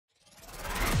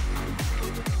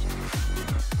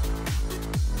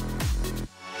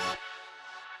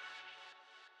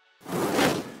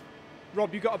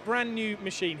Rob, you've got a brand new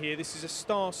machine here. This is a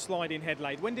Star sliding head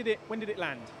lathe. When did it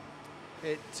land?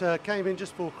 It came in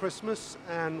just before Christmas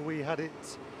and we had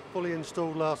it fully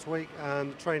installed last week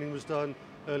and the training was done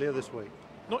earlier this week.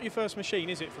 Not your first machine,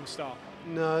 is it, from Star?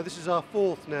 No, this is our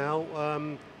fourth now.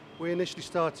 We initially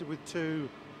started with two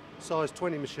size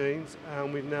 20 machines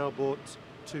and we've now bought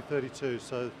two 32,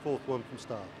 so the fourth one from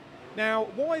Star. Now,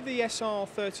 why the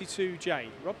SR32J,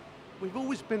 Rob? We've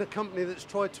always been a company that's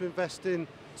tried to invest in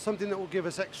something that will give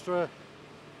us extra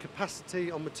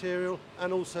capacity on material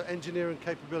and also engineering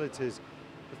capabilities.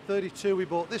 The 32 we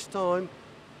bought this time,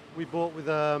 we bought with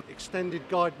an extended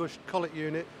guide bush collet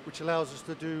unit, which allows us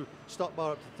to do stop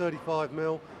bar up to 35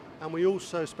 mil, and we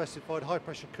also specified high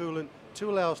pressure coolant to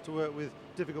allow us to work with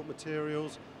difficult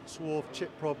materials, swarf,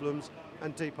 chip problems,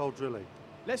 and deep hole drilling.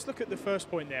 Let's look at the first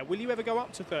point there. Will you ever go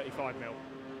up to 35 mil?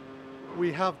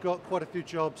 We have got quite a few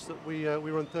jobs that we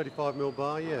run 35 mil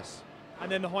bar, yes.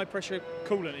 And then the high pressure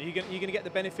coolant, are you going to get the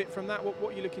benefit from that?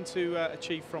 What are you looking to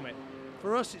achieve from it?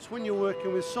 For us, it's when you're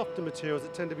working with softer materials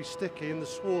that tend to be sticky and the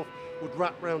swarf would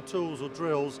wrap around tools or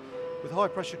drills. With high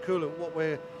pressure coolant, what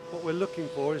we're looking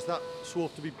for is that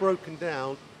swarf to be broken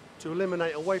down to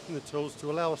eliminate away from the tools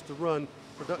to allow us to run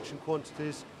production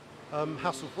quantities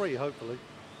hassle-free, hopefully.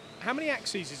 How many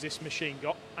axes has this machine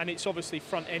got? And it's obviously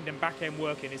front end and back end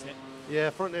working, isn't it? Yeah,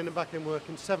 front end and back end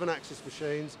working, 7 axis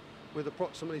machines with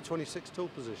approximately 26 tool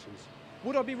positions.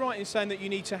 Would I be right in saying that you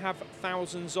need to have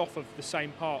thousands off of the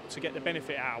same part to get the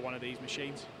benefit out of one of these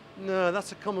machines? No,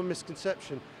 that's a common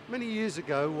misconception. Many years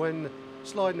ago, when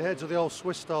sliding heads or the old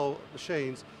Swiss style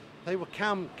machines, they were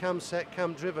cam set,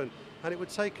 cam driven, and it would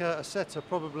take a setter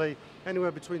probably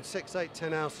anywhere between 6, 8,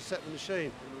 10 hours to set the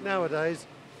machine. Nowadays,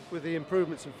 with the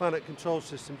improvements in FANUC control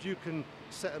systems, you can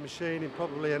set a machine in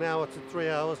probably an hour to 3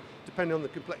 hours, depending on the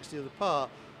complexity of the part.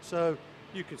 So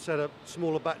you could set up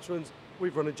smaller batch runs.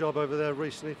 We've run a job over there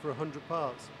recently for 100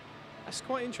 parts. That's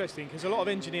quite interesting, because a lot of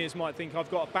engineers might think I've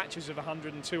got batches of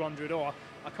 100 and 200, or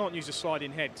I can't use a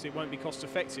sliding head because it won't be cost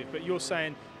effective, but you're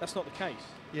saying that's not the case.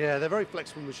 Yeah, they're very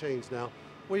flexible machines now.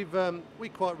 We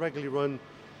quite regularly run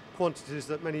quantities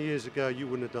that many years ago you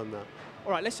wouldn't have done that.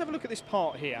 All right, let's have a look at this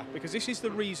part here, because this is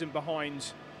the reason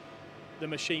behind the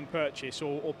machine purchase,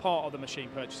 or part of the machine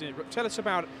purchase. Tell us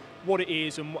about what it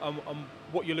is and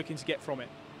what you're looking to get from it.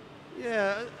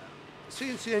 Yeah,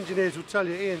 CNC engineers will tell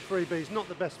you EN3B is not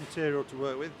the best material to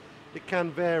work with. It can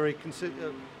vary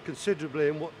considerably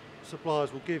in what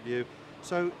suppliers will give you.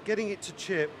 So getting it to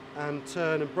chip and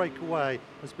turn and break away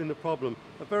has been the problem.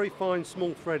 A very fine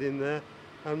small thread in there,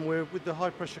 and with the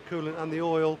high pressure coolant and the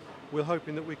oil, we're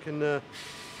hoping that we can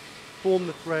form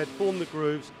the thread, form the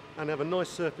grooves, and have a nice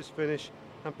surface finish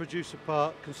and produce a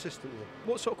part consistently.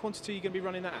 What sort of quantity are you going to be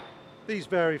running that at? These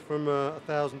vary from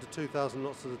 1,000 to 2,000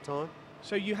 lots at a time.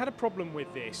 So you had a problem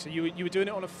with this. So you were doing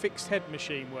it on a fixed head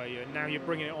machine, were you? And now you're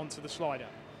bringing it onto the slider.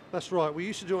 That's right. We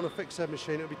used to do it on a fixed head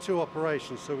machine. It would be 2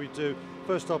 operations. So we do,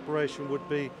 first operation would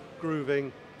be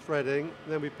grooving, threading,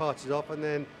 then we part it off, and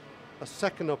then a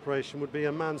second operation would be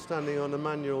a man standing on a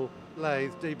manual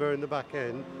lathe, deburring the back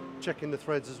end, checking the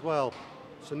threads as well.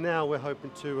 So now we're hoping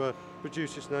to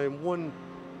produce this now in one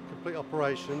complete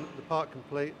operation, the part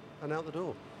complete, and out the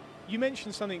door. You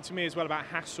mentioned something to me as well about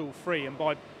hassle-free, and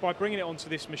by bringing it onto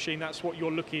this machine, that's what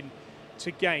you're looking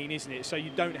to gain, isn't it? So you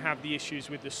don't have the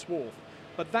issues with the swarf.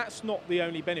 But that's not the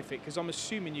only benefit, because I'm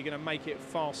assuming you're going to make it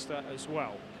faster as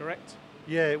well, correct?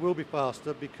 Yeah, it will be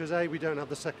faster because A, we don't have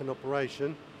the second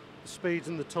operation. The speeds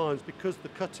and the times, because the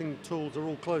cutting tools are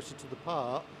all closer to the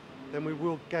part, then we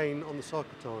will gain on the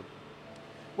cycle time.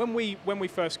 When we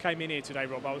first came in here today,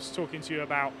 Rob, I was talking to you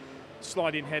about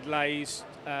sliding head lathes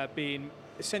being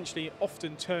essentially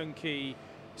often turnkey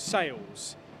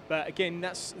sales, but again,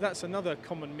 that's another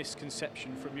common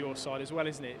misconception from your side as well,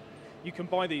 isn't it? You can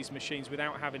buy these machines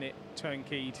without having it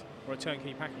turnkeyed or a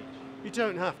turnkey package. You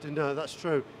don't have to, no, that's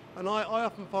true. And I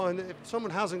often find that if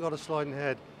someone hasn't got a sliding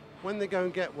head, when they go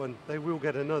and get one, they will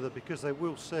get another because they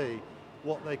will see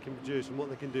what they can produce and what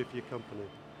they can do for your company.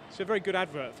 It's a very good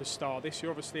advert for Star.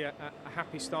 You're obviously a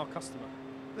happy Star customer.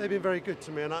 They've been very good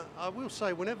to me, and I will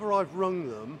say whenever I've rung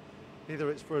them,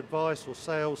 either it's for advice or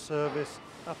sales, service,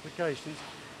 applications,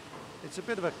 it's a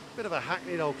bit of a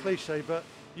hackneyed old cliche, but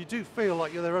you do feel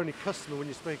like you're their only customer when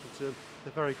you're speaking to them.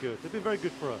 They're very good. They've been very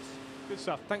good for us. Good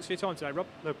stuff. Thanks for your time today, Rob.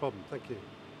 No problem. Thank you.